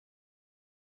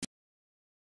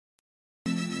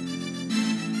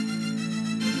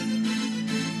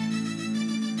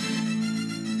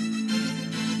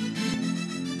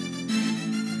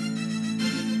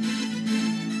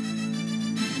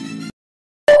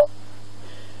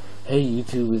Hey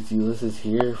YouTube, it's Ulises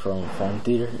here from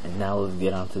PhoneTheater, and now let's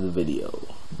get on to the video.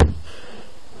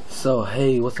 So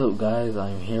hey, what's up guys,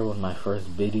 I'm here with my first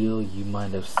video. You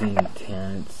might have seen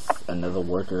Terrence, another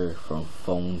worker from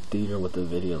PhoneTheater, with a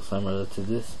video similar to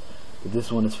this. But this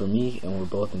one is for me, and we're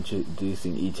both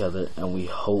introducing each other, and we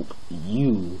hope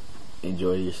you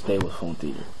enjoy your stay with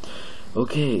PhoneTheater.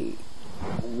 Okay,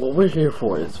 what we're here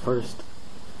for is first,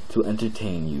 to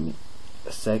entertain you.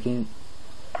 Second,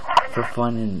 for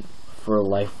fun and for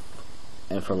life,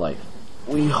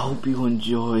 we hope you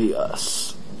enjoy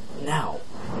us. Now,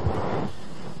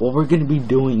 what we're going to be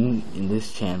doing in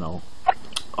this channel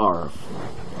are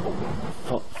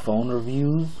phone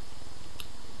reviews,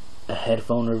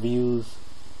 headphone reviews,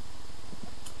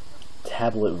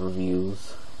 tablet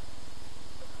reviews,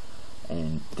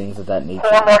 and things of that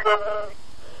nature.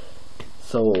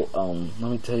 So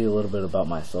let me tell you a little bit about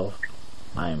myself.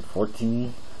 I am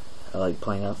 14. I like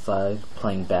playing outside,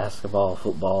 playing basketball,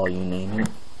 football, you name it.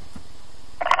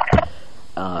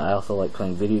 I also like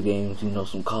playing video games, you know,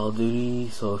 some Call of Duty.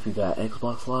 So if you got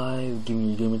Xbox Live, give me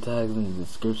your gamer tags in the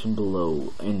description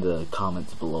below, in the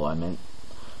comments below, I meant.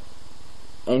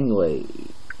 Anyway,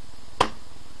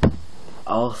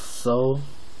 also,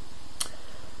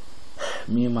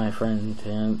 me and my friend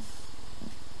Terrence,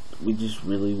 we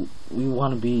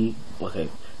want to be, okay,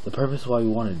 the purpose why we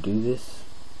want to do this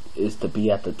is to be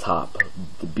at the top,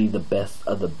 to be the best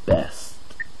of the best,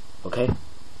 okay?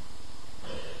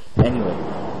 Anyway,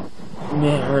 you may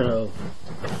have heard of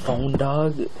Phone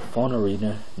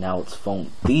Arena, now it's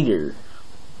PhoneTheater.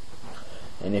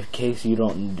 And in case you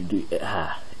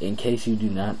do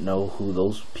not know who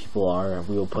those people are,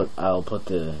 I'll put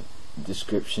the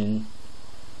description,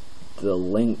 the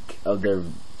link of their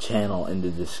channel in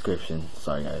the description.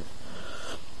 Sorry guys.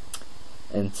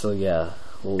 And so yeah,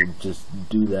 we'll just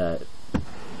do that.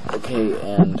 Okay,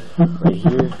 and right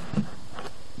here,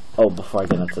 oh, before I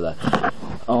get into that,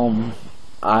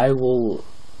 I will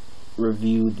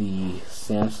review the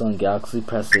Samsung Galaxy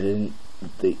President,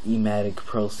 the eMatic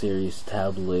Pro Series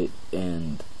tablet,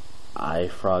 and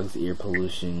iFrog's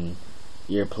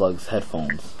earplugs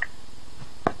headphones.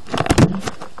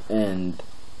 And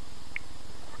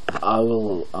I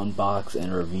will unbox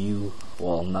and review,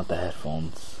 well, not the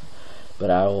headphones, but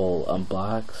I will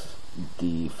unbox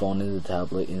the phone and the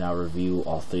tablet, and I'll review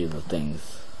all three of the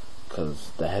things, because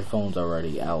the headphones are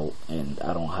already out and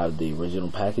I don't have the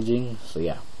original packaging, so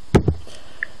yeah.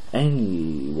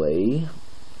 Anyway,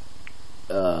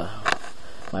 my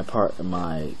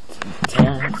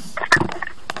Terrence,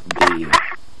 the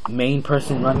main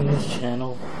person running this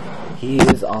channel, he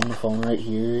is on the phone right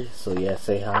here, so yeah,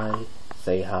 say hi.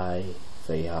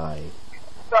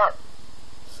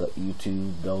 So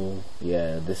YouTube, though,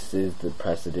 yeah, this is the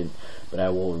precedent, but I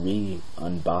will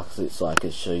unbox it so I can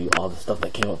show you all the stuff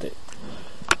that came with it.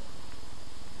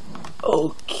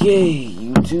 Okay,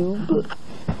 YouTube,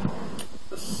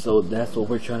 so that's what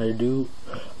we're trying to do.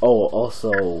 Oh,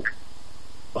 also,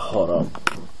 hold up,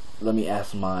 let me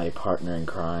ask my partner in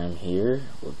crime here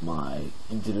with my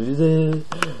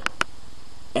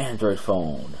Android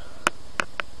phone.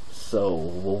 So,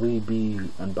 will we be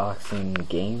unboxing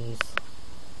games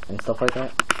and stuff like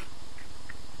that?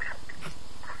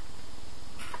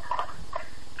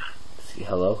 See,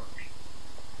 hello?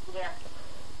 Yeah.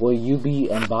 Will we be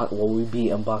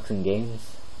unboxing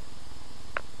games?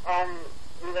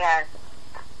 Yeah.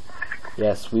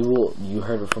 Yes, we will. You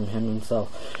heard it from him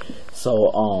himself.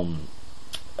 So, oh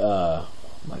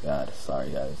my god,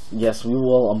 sorry guys. Yes, we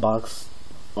will unbox,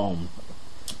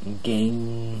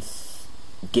 games,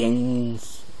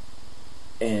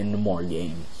 and more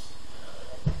games.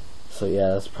 So yeah,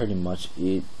 that's pretty much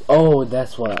it. Oh,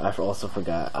 that's what I also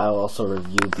forgot. I also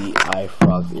reviewed the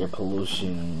iFrog's ear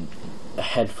pollution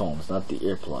headphones, not the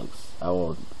earplugs. I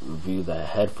will review the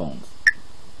headphones.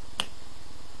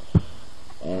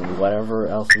 And whatever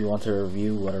else we want to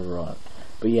review, whatever on.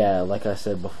 But yeah, like I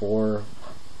said before,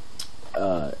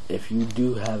 if you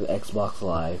do have Xbox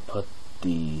Live, put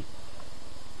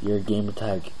your gamer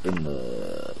tag in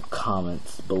the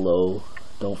comments below.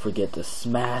 Don't forget to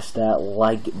smash that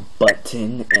like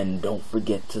button, and don't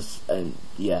forget to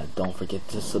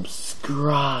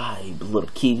subscribe, little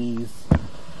kitties.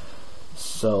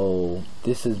 So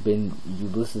this has been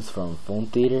Ulises from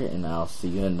PhoneTheater, and I'll see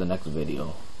you in the next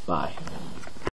video. Bye.